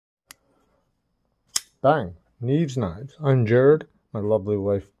Bang! Neeves knives. I'm Jared. My lovely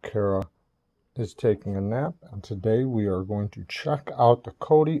wife Kara is taking a nap, and today we are going to check out the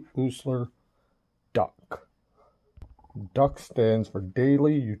Kody Eutsler Duck. Duck stands for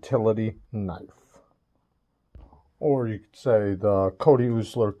Daily Utility Knife, or you could say the Kody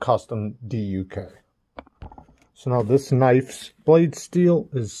Eutsler Custom D.U.K. So now this knife's blade steel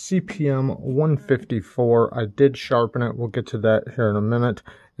is CPM 154. I did sharpen it. We'll get to that here in a minute.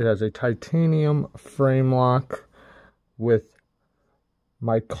 It has a titanium frame lock with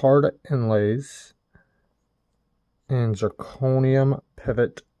micarta inlays and zirconium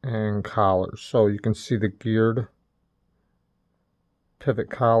pivot and collar. So you can see the geared pivot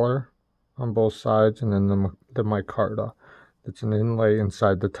collar on both sides, and then the micarta. That's an inlay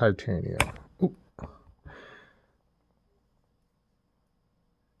inside the titanium. Ooh.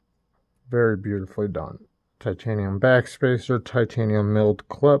 Very beautifully done. Titanium backspacer, titanium milled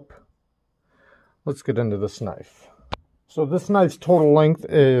clip. Let's get into this knife. So this knife's total length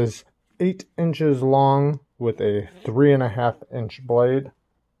is 8 inches long with a 3.5 inch blade.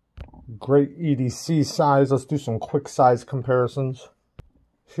 Great EDC size. Let's do some quick size comparisons.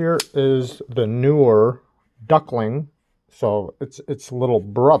 Here is the newer Duckling. So it's its little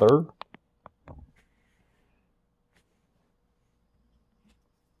brother.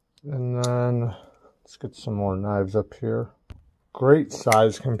 And then let's get some more knives up here. Great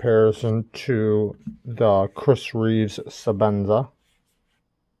size comparison to the Chris Reeves Sebenza.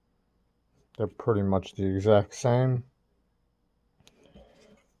 They're pretty much the exact same.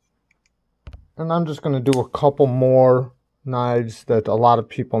 And I'm just going to do a couple more knives that a lot of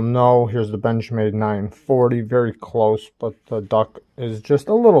people know. Here's the Benchmade 940, very close, but the Duck is just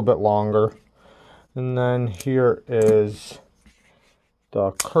a little bit longer. And then here is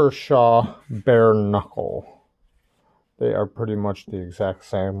the Kershaw Bare Knuckle. They are pretty much the exact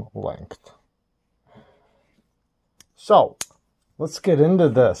same length. So, let's get into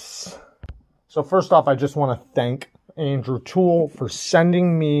this. So first off, I just want to thank Andrew Toole for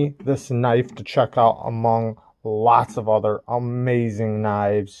sending me this knife to check out among lots of other amazing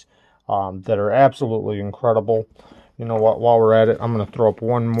knives that are absolutely incredible. You know what, while we're at it, I'm going to throw up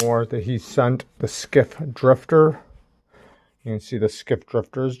one more that he sent, the Skiff Drifter. You can see the Skiff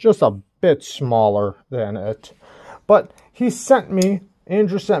Drifter is just a bit smaller than it. But Andrew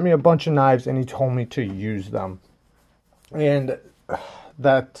sent me a bunch of knives and he told me to use them. And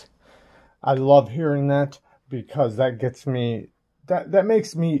that, I love hearing that, because that gets me, that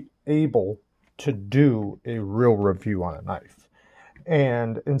makes me able to do a real review on a knife.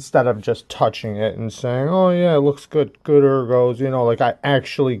 And instead of just touching it and saying, oh yeah, it looks good, good ergos, you know, like I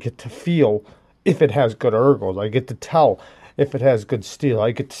actually get to feel if it has good ergos. I get to tell if it has good steel.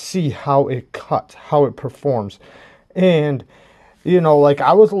 I get to see how it cuts, how it performs. And, you know, like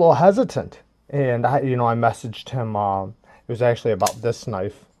I was a little hesitant. And I messaged him, it was actually about this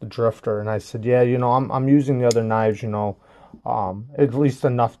knife, the Drifter. And I said, yeah, you know, I'm using the other knives, you know, at least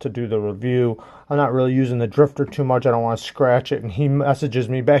enough to do the review. I'm not really using the Drifter too much. I don't want to scratch it. And he messages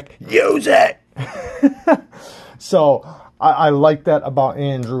me back, use it! So I like that about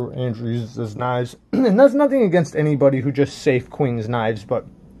Andrew. Andrew uses his knives. And that's nothing against anybody who just safe queens knives, but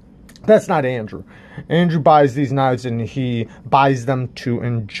that's not Andrew. Andrew buys these knives and he buys them to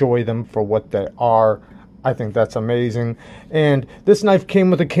enjoy them for what they are. I think that's amazing. And this knife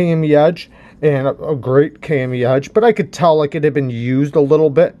came with a KME edge, and a great KME edge, but I could tell like it had been used a little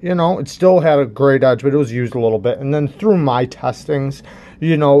bit, you know. It still had a great edge, but it was used a little bit. And then through my testings,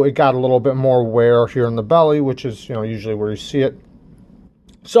 you know, it got a little bit more wear here in the belly, which is, you know, usually where you see it.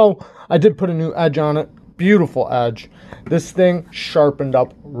 So I did put a new edge on it. Beautiful edge. This thing sharpened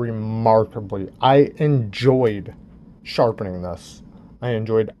up remarkably. I enjoyed sharpening this. I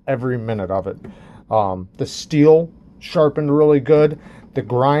enjoyed every minute of it. The steel sharpened really good. The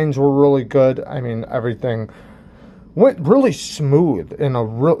grinds were really good. I mean, everything went really smooth in a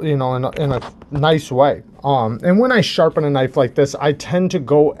real, you know, in a nice way. And when I sharpen a knife like this, I tend to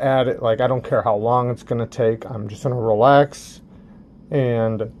go at it like I don't care how long it's gonna take. I'm just gonna relax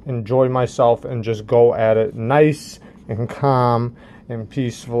and enjoy myself and just go at it nice and calm and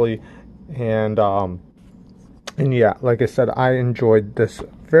peacefully. And yeah, like I said, I enjoyed this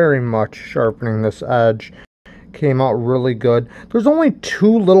very much, sharpening this edge. Came out really good. There's only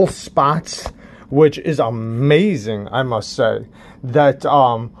 2 little spots, which is amazing, I must say, that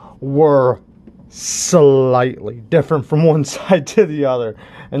were slightly different from one side to the other.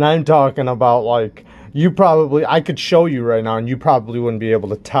 And I'm talking about, like, I could show you right now and you probably wouldn't be able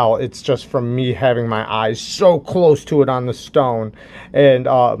to tell. It's just from me having my eyes so close to it on the stone. And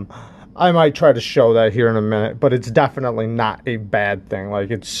I might try to show that here in a minute, but it's definitely not a bad thing. Like,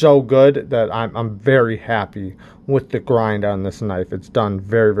 it's so good that I'm very happy with the grind on this knife. It's done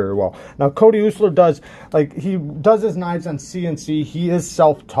very, very well. Now, Kody Eutsler does, like, he does his knives on CNC. He is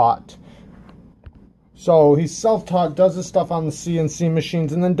self-taught. So he's self-taught, does his stuff on the CNC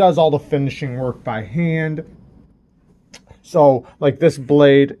machines, and then does all the finishing work by hand. So, like, this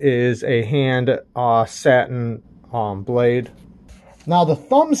blade is a hand satin blade. Now, the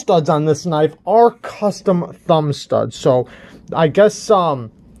thumb studs on this knife are custom thumb studs. So, I guess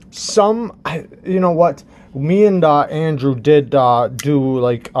you know what? Me and Andrew did do,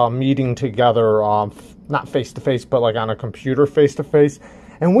 like, a meeting together, not face-to-face, but, like, on a computer face-to-face.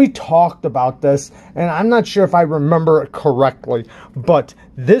 And we talked about this, and I'm not sure if I remember it correctly, but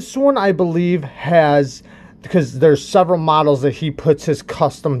this one, I believe, has, because there's several models that he puts his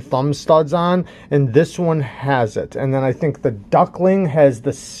custom thumb studs on, and this one has it. And then I think the Duckling has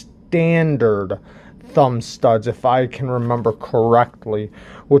the standard thumb studs, if I can remember correctly,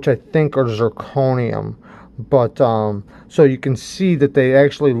 which I think are zirconium. But, so you can see that they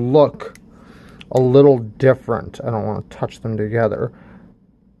actually look a little different. I don't want to touch them together.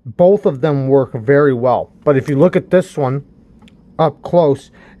 Both of them work very well. But if you look at this one up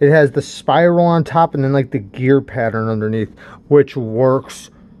close, it has the spiral on top and then like the gear pattern underneath, which works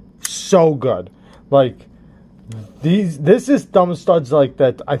so good. Like, this is thumb studs like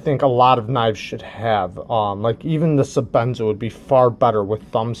that I think a lot of knives should have. Like, even the Sebenza would be far better with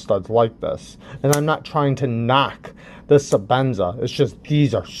thumb studs like this. And I'm not trying to knock the Sebenza. It's just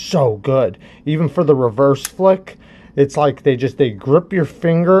these are so good. Even for the reverse flick, it's like they grip your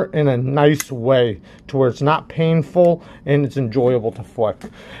finger in a nice way to where it's not painful and it's enjoyable to flick.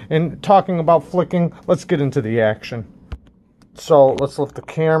 And talking about flicking, let's get into the action. So let's lift the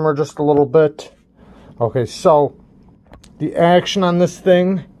camera just a little bit. Okay, so the action on this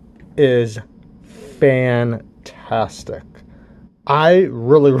thing is fantastic. I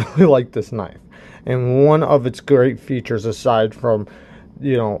really, really like this knife. And one of its great features, aside from,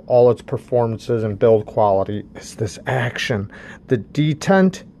 you know, all its performances and build quality, is this action. The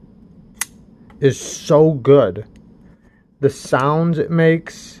detent is so good. The sounds it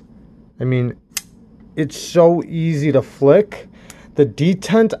makes, I mean, it's so easy to flick. The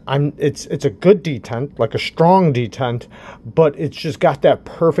detent, it's a good detent, like a strong detent, but it's just got that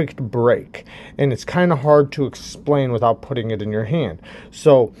perfect break, and it's kind of hard to explain without putting it in your hand.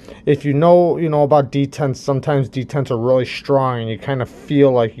 So if you know about detents, sometimes detents are really strong, and you kind of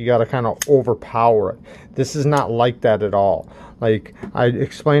feel like you got to kind of overpower it. This is not like that at all. Like I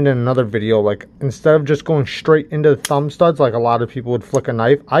explained in another video, like instead of just going straight into the thumb studs like a lot of people would flick a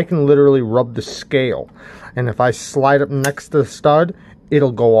knife, I can literally rub the scale. And if I slide up next to the stud,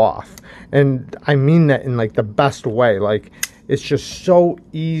 it'll go off. And I mean that in like the best way. Like, it's just so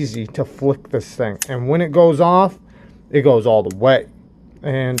easy to flick this thing. And when it goes off, it goes all the way.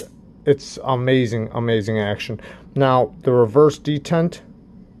 And it's amazing, amazing action. Now, the reverse detent,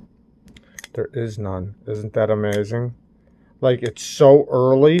 there is none. Isn't that amazing? Like, it's so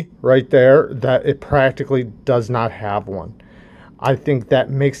early right there that it practically does not have one. I think that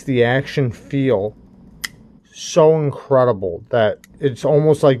makes the action feel so incredible that it's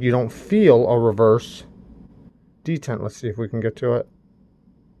almost like you don't feel a reverse detent. Let's see if we can get to it.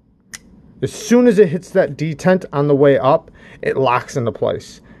 As soon as it hits that detent on the way up, it locks into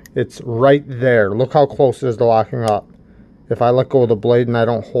place. It's right there. Look how close it is to locking up. If I let go of the blade and I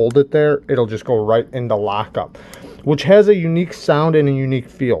don't hold it there, it'll just go right into lockup, which has a unique sound and a unique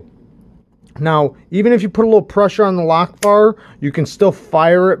feel. Now, even if you put a little pressure on the lock bar, you can still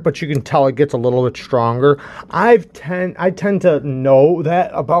fire it, but you can tell it gets a little bit stronger. I tend to know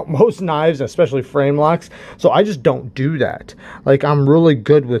that about most knives, especially frame locks, so I just don't do that. Like, I'm really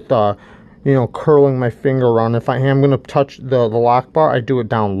good with, you know, curling my finger around. If I am going to touch the lock bar, I do it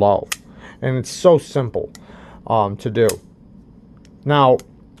down low. And it's so simple to do. Now,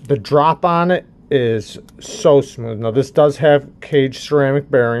 the drop on it is so smooth. Now, this does have cage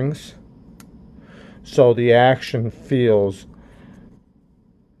ceramic bearings, so the action feels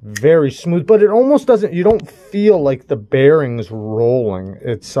very smooth, but it almost doesn't, you don't feel like the bearings rolling.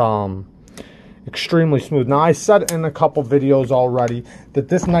 It's extremely smooth. Now, I said in a couple videos already that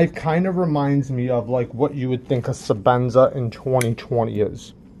this knife kind of reminds me of like what you would think a Sebenza in 2020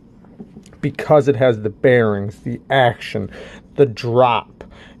 is, because it has the bearings, the action, the drop,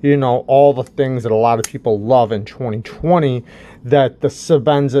 you know, all the things that a lot of people love in 2020 that the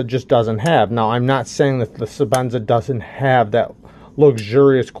Sebenza just doesn't have. Now, I'm not saying that the Sebenza doesn't have that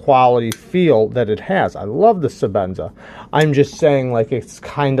luxurious quality feel that it has. I love the Sebenza. I'm just saying, like, it's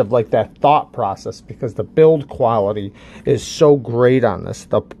kind of like that thought process, because the build quality is so great on this,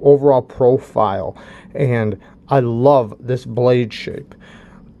 the overall profile, and I love this blade shape.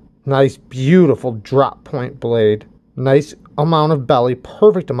 Nice, beautiful drop point blade. Nice amount of belly,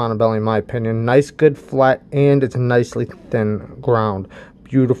 perfect amount of belly in my opinion. Nice, good flat, and it's a nicely thin ground.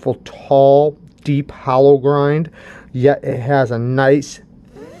 Beautiful, tall, deep hollow grind, yet it has a nice,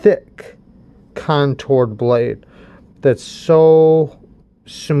 thick, contoured blade that's so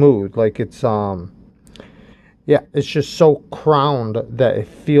smooth. Like, it's yeah, it's just so crowned that it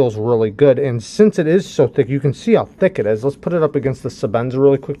feels really good. And since it is so thick, you can see how thick it is. Let's put it up against the Sebenza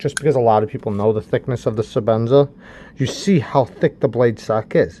really quick, just because a lot of people know the thickness of the Sebenza. You see how thick the blade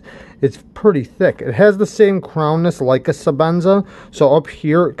stock is. It's pretty thick. It has the same crownness like a Sebenza. So up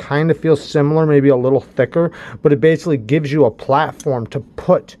here, it kind of feels similar, maybe a little thicker. But it basically gives you a platform to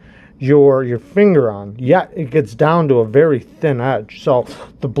put your finger on, yet it gets down to a very thin edge. So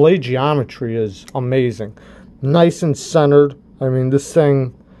the blade geometry is amazing. Nice and centered. I mean, this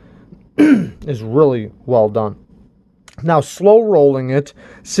thing is really well done. Now, slow rolling it,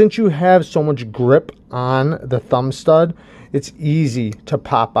 since you have so much grip on the thumb stud, it's easy to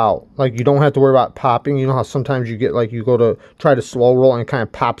pop out. Like, you don't have to worry about popping. You know how sometimes you get, like, you go to try to slow roll and it kind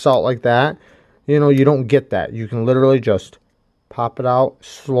of pops out like that? You know, you don't get that. You can literally just pop it out,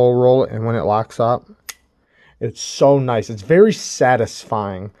 slow roll it, and when it locks up, it's so nice. It's very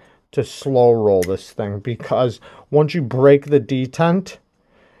satisfying to slow roll this thing, because once you break the detent,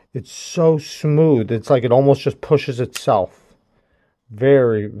 it's so smooth. It's like it almost just pushes itself.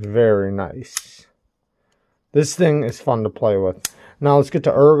 Very, very nice. This thing is fun to play with. Now let's get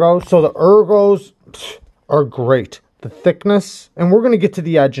to ergos. So the ergos are great. The thickness, and we're going to get to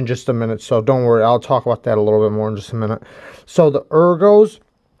the edge in just a minute, so don't worry. I'll talk about that a little bit more in just a minute. So the ergos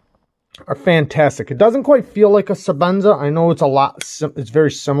are fantastic. It doesn't quite feel like a Sebenza. I know it's very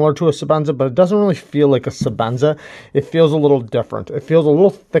similar to a Sebenza, but it doesn't really feel like a Sebenza. It feels a little different. It feels a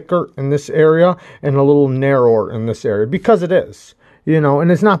little thicker in this area and a little narrower in this area, because it is. You know,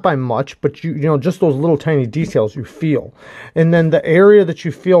 and it's not by much, but you know, just those little tiny details you feel. And then the area that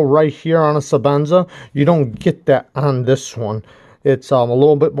you feel right here on a Sebenza, you don't get that on this one. It's a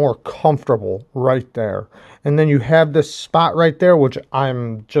little bit more comfortable right there. And then you have this spot right there, which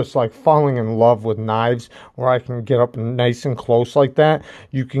I'm just like falling in love with knives, where I can get up nice and close like that.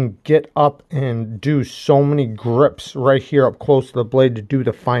 You can get up and do so many grips right here up close to the blade to do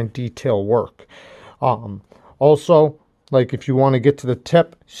the fine detail work. Also, like, if you want to get to the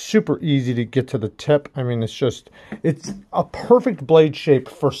tip, super easy to get to the tip. I mean, it's a perfect blade shape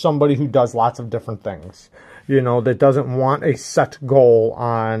for somebody who does lots of different things. You know, that doesn't want a set goal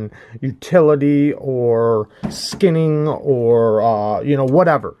on utility or skinning or, you know,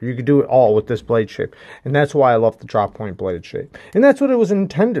 whatever. You could do it all with this blade shape. And that's why I love the drop point blade shape. And that's what it was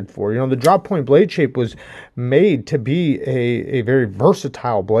intended for. You know, the drop point blade shape was made to be a very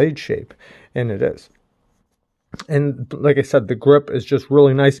versatile blade shape. And it is. And like I said, the grip is just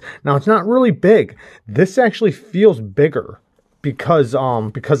really nice. Now, it's not really big. This actually feels bigger because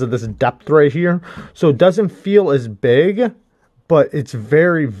of this depth right here. So it doesn't feel as big, but it's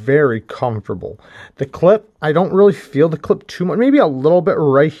very, very comfortable. The clip, I don't really feel the clip too much. Maybe a little bit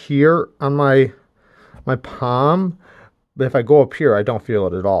right here on my palm. But if I go up here, I don't feel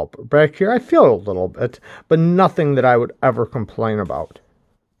it at all. But back here, I feel it a little bit, but nothing that I would ever complain about.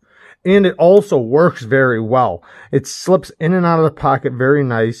 And it also works very well. It slips in and out of the pocket very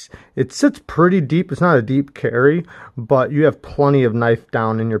nice. It sits pretty deep. It's not a deep carry, but you have plenty of knife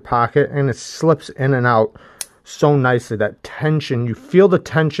down in your pocket, and it slips in and out so nicely. That tension, you feel the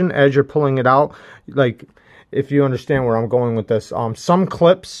tension as you're pulling it out. Like, if you understand where I'm going with this, some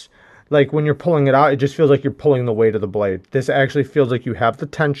clips, like when you're pulling it out, it just feels like you're pulling the weight of the blade. This actually feels like you have the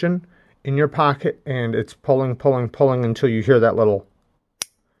tension in your pocket, and it's pulling, pulling, pulling until you hear that little,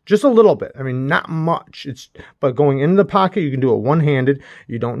 just a little bit. I mean, not much. But going into the pocket, you can do it one-handed.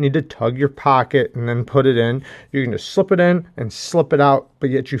 You don't need to tug your pocket and then put it in. You can just slip it in and slip it out, but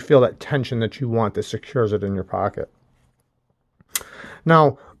yet you feel that tension that you want that secures it in your pocket.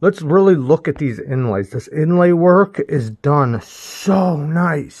 Now, let's really look at these inlays. This inlay work is done so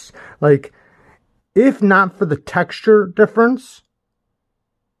nice. Like, if not for the texture difference,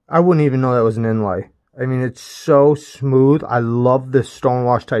 I wouldn't even know that was an inlay. I mean, it's so smooth. I love this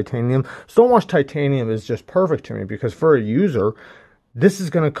stonewashed titanium. Stonewashed titanium is just perfect to me because for a user, this is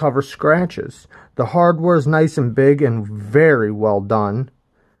going to cover scratches. The hardware is nice and big and very well done.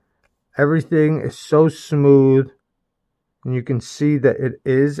 Everything is so smooth. And you can see that it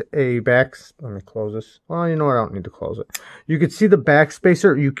is a back... Let me close this. Well, you know what? I don't need to close it. You can see the back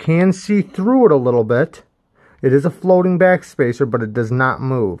spacer. You can see through it a little bit. It is a floating back spacer, but it does not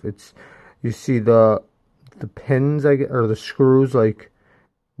move. It's... You see the pins, or the screws, like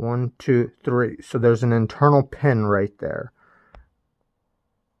 1, 2, 3. So there's an internal pin right there.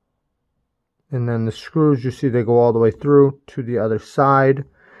 And then the screws, you see they go all the way through to the other side.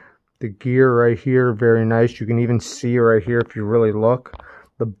 The gear right here, very nice. You can even see right here, if you really look,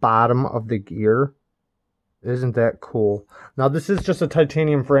 the bottom of the gear. Isn't that cool? Now, this is just a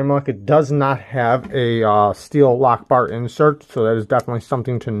titanium frame lock. It does not have a steel lock bar insert, so that is definitely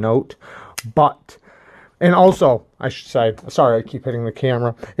something to note. But, and also, I should say, sorry, I keep hitting the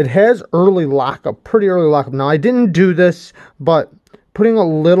camera. It has early lockup, pretty early lockup. Now, I didn't do this, but putting a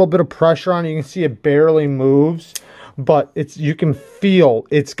little bit of pressure on it, you can see it barely moves. But you can feel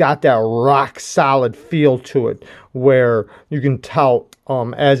it's got that rock solid feel to it, where you can tell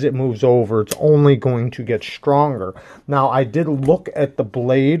as it moves over, it's only going to get stronger. Now, I did look at the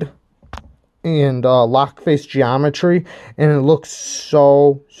blade and lock face geometry, and it looks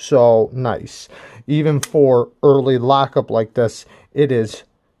so nice. Even for early lockup like this, it is,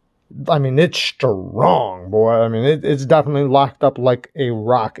 I mean, it's strong, boy. I mean, it's definitely locked up like a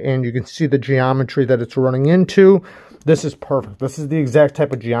rock, and you can see the geometry that it's running into. This is perfect. This is the exact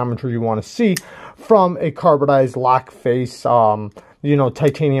type of geometry you want to see from a carbonized lock face, you know,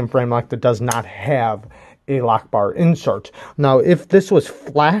 titanium frame lock that does not have a lock bar insert. Now, if this was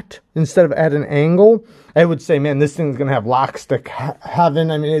flat instead of at an angle, I would say, man, this thing's going to have lock stick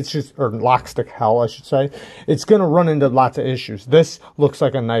heaven. I mean, it's just, or lock stick hell, I should say. It's going to run into lots of issues. This looks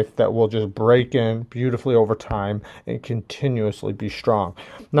like a knife that will just break in beautifully over time and continuously be strong.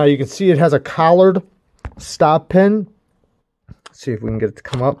 Now, you can see it has a collared stop pin. Let's see if we can get it to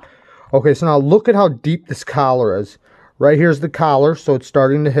come up. Okay, so now look at how deep this collar is. Right here's the collar, so it's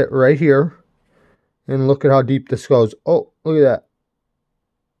starting to hit right here. And look at how deep this goes. Oh, look at that.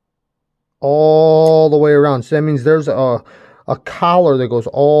 All the way around. So that means there's a collar that goes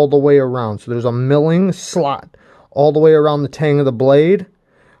all the way around. So there's a milling slot all the way around the tang of the blade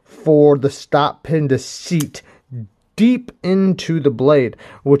for the stop pin to seat deep into the blade,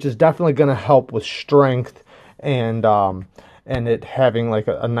 which is definitely going to help with strength and it having like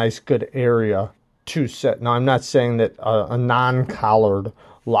a nice good area to sit. Now, I'm not saying that a non-collared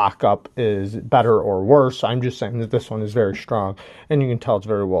lockup is better or worse. I'm just saying that this one is very strong, and you can tell it's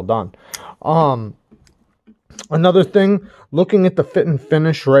very well done. Another thing, looking at the fit and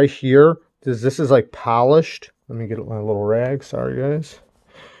finish right here, this is like polished. Let me get my little rag. Sorry, guys.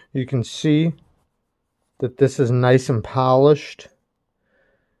 You can see that this is nice and polished,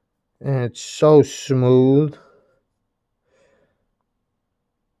 and it's so smooth.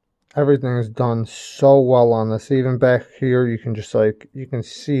 Everything is done so well on this. Even back here, you can just like, you can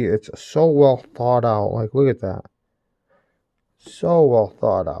see it's so well thought out. Like, look at that. So well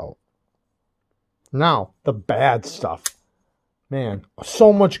thought out. Now, the bad stuff. Man,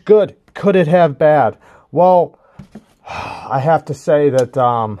 so much good. Could it have bad? Well, I have to say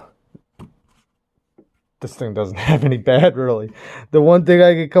that this thing doesn't have any bad, really. The one thing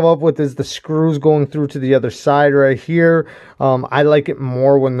I could come up with is the screws going through to the other side right here. I like it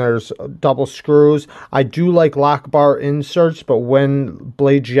more when there's double screws. I do like lock bar inserts, but when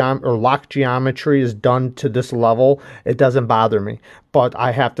blade or lock geometry is done to this level, it doesn't bother me. But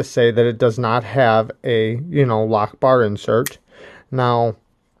I have to say that it does not have a, you know, lock bar insert. Now,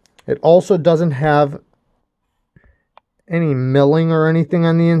 it also doesn't have any milling or anything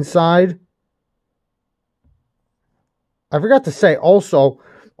on the inside. I forgot to say also,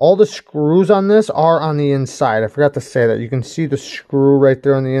 all the screws on this are on the inside. I forgot to say that. You can see the screw right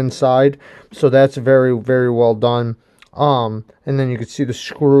there on the inside. So that's very, very well done. And then you can see the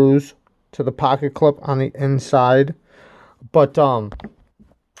screws to the pocket clip on the inside. But,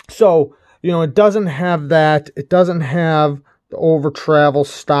 so, you know, it doesn't have that. It doesn't have the over travel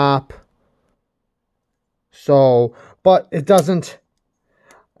stop. So, but it doesn't...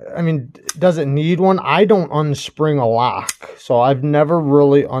 I mean, does it need one? I don't unspring a lock, so I've never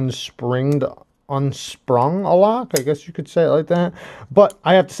really unsprung a lock, I guess you could say it like that. But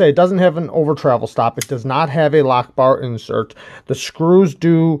I have to say, it doesn't have an over travel stop. It does not have a lock bar insert. The screws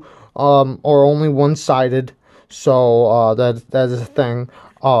do are only one-sided, so that is a thing.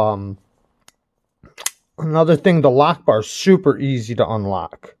 Another thing, the lock bar is super easy to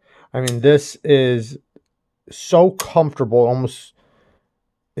unlock. I mean, this is so comfortable, almost...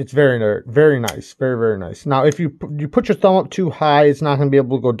 It's very nice. Very, very nice. Now, if you put your thumb up too high, it's not going to be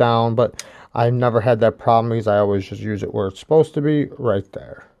able to go down, but I've never had that problem because I always just use it where it's supposed to be, right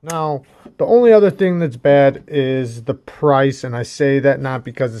there. Now, the only other thing that's bad is the price, and I say that not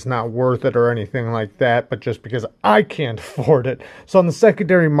because it's not worth it or anything like that, but just because I can't afford it. So on the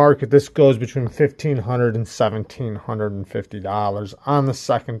secondary market, this goes between $1,500 and $1,750 on the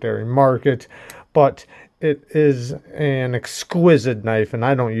secondary market, but it is an exquisite knife, and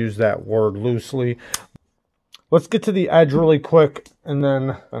I don't use that word loosely. Let's get to the edge really quick and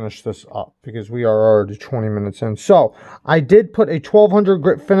then finish this up because we are already 20 minutes in. So I did put a 1200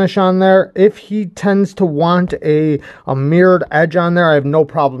 grit finish on there. If he tends to want a mirrored edge on there, I have no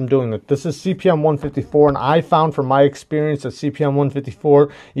problem doing it. This is CPM 154, and I found from my experience that CPM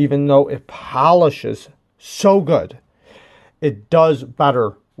 154, even though it polishes so good, it does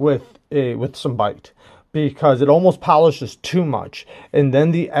better with some bite because it almost polishes too much. And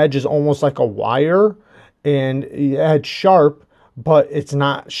then the edge is almost like a wire. And it's sharp, but it's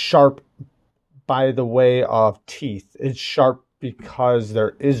not sharp by the way of teeth. It's sharp because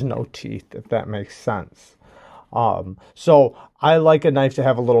there is no teeth, if that makes sense. So I like a knife to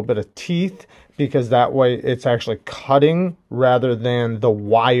have a little bit of teeth because that way it's actually cutting rather than the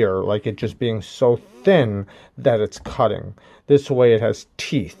wire, like it just being so thin that it's cutting. This way it has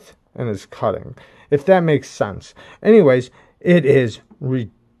teeth and is cutting, if that makes sense. Anyways, it is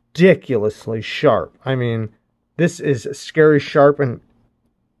ridiculously sharp. I mean, this is scary sharp, and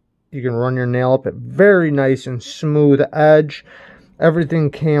you can run your nail up it. Very nice and smooth edge.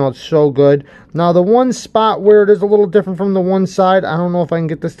 Everything came out so good. Now, the one spot where it is a little different from the one side, I don't know if I can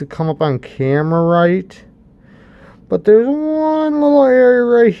get this to come up on camera right, but there's one little area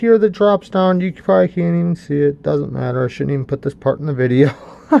right here that drops down. You probably can't even see it. Doesn't matter. I shouldn't even put this part in the video.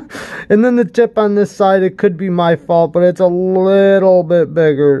 And then the tip on this side, it could be my fault, but it's a little bit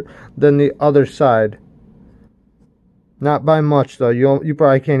bigger than the other side. Not by much, though. You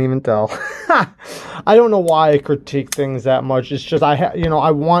probably can't even tell. I don't know why I critique things that much. It's just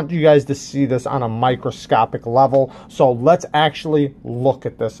I want you guys to see this on a microscopic level. So let's actually look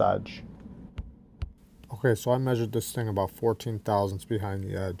at this edge. Okay, so I measured this thing about 14 thousandths behind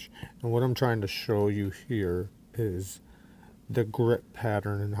the edge. And what I'm trying to show you here is the grit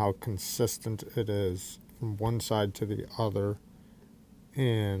pattern and how consistent it is from one side to the other,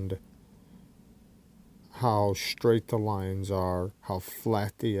 and how straight the lines are, how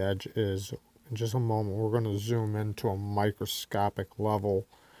flat the edge is. In just a moment, we're going to zoom into a microscopic level.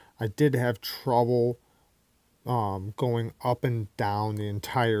 I did have trouble going up and down the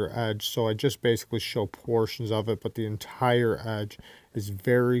entire edge, so I just basically show portions of it, but the entire edge is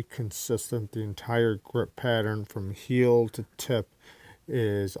very consistent. The entire grip pattern from heel to tip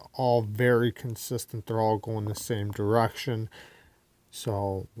is all very consistent. They're all going the same direction.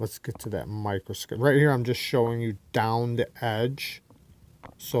 So let's get to that microscope. Right here I'm just showing you down the edge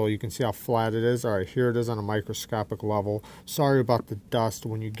so you can see how flat it is. All right, here it is on a microscopic level. Sorry about the dust.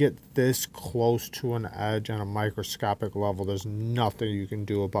 When you get this close to an edge on a microscopic level, there's nothing you can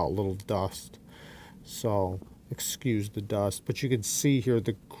do about little dust. So excuse the dust, but you can see here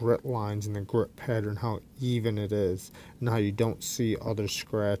the grit lines and the grit pattern, how even it is, and how you don't see other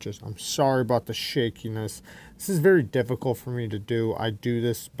scratches. I'm sorry about the shakiness. This is very difficult for me to do. I do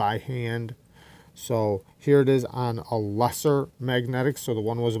this by hand. So here it is on a lesser magnetic. So the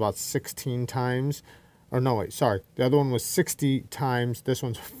one was about 16 times. Or no, wait, sorry. The other one was 60 times. This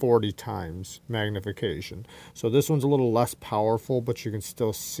one's 40 times magnification. So this one's a little less powerful, but you can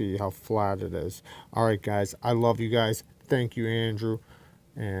still see how flat it is. All right, guys. I love you guys. Thank you, Andrew.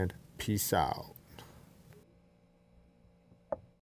 And peace out.